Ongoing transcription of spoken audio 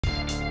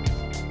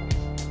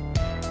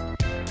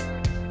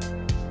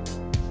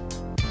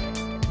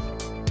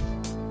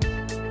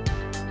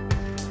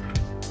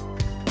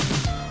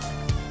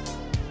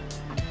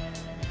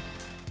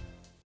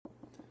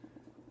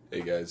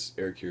Hey guys,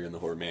 Eric here in the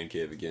Horror Man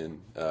Cave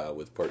again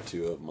with part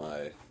 2 of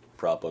my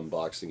prop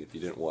unboxing. If you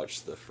didn't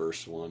watch the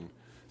first one,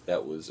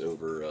 that was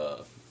over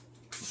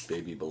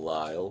Baby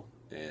Belial,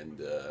 and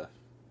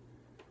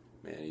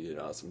man, he did an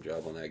awesome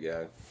job on that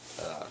guy.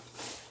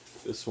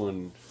 This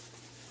one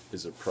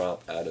is a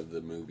prop out of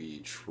the movie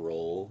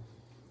Troll,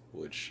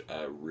 which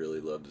I really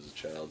loved as a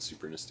child,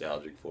 super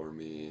nostalgic for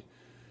me.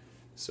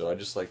 So I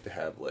just like to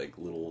have like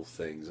little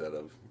things out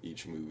of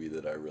each movie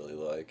that I really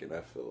like, and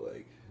I feel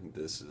like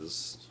this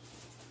is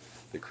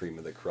the cream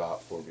of the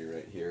crop for me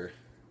right here.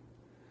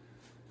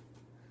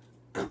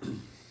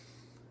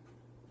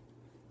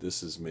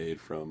 This is made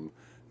from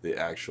the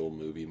actual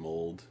movie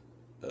mold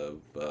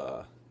of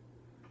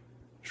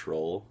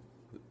Troll.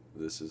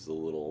 This is the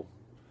little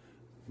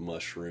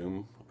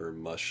mushroom or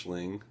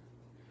mushling,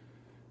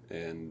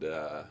 and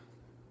the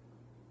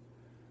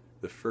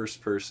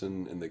first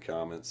person in the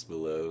comments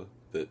below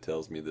that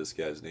tells me this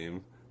guy's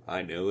name,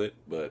 I know it,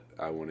 but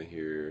I want to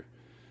hear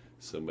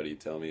somebody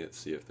tell me it,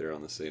 see if they're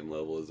on the same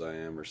level as I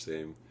am or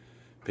same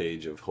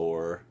page of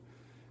horror,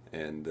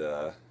 and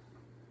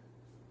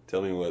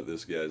tell me what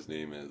this guy's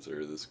name is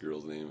or this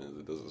girl's name is.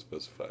 It doesn't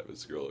specify if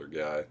it's girl or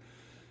guy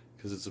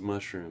because it's a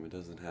mushroom. It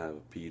doesn't have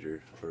a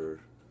Peter or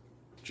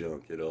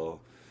junk at all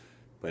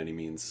by any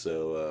means.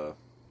 So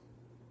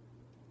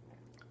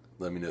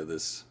let me know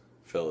this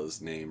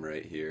fella's name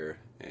right here,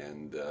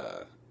 and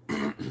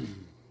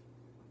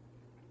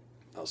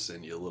I'll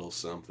send you a little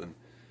something.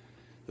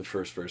 The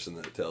first person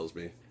that tells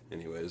me,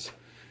 anyways.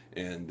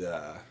 And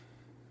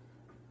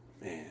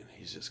man,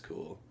 he's just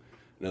cool.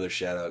 Another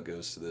shout out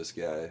goes to this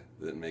guy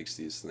that makes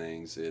these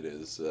things. It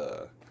is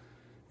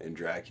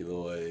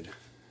Andraculoid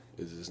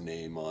is his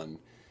name on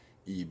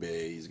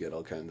eBay. He's got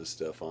all kinds of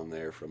stuff on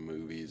there from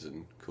movies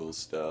and cool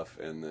stuff,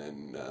 and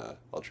then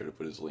I'll try to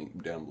put his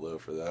link down below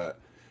for that.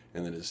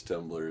 And then his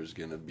Tumblr is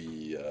gonna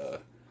be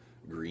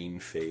Green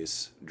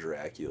Face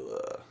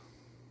Dracula.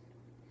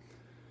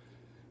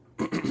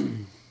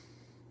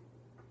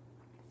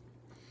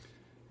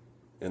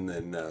 And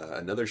then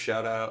another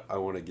shout out I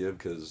want to give,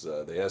 because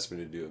they asked me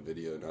to do a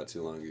video not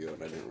too long ago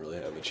and I didn't really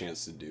have a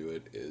chance to do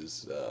it,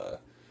 is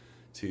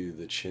to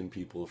the Chin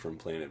people from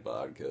Planet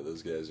Vodka.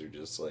 Those guys are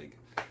just like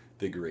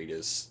the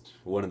greatest,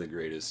 one of the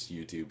greatest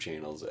YouTube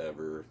channels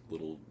ever.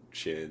 Little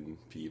Chin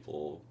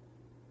people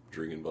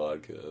drinking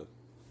vodka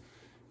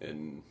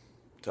and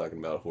talking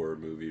about horror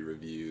movie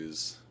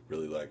reviews.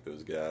 Really like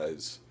those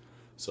guys.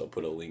 So I'll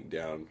put a link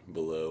down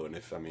below, and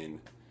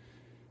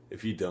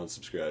if you don't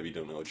subscribe, you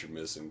don't know what you're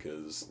missing,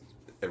 because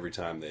every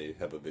time they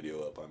have a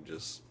video up, I'm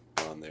just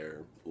on there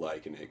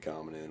liking it,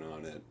 commenting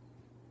on it,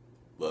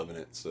 loving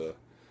it. So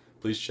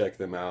please check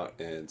them out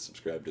and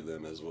subscribe to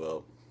them as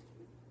well.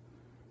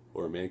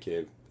 Horror Man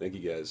Cave. Thank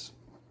you guys.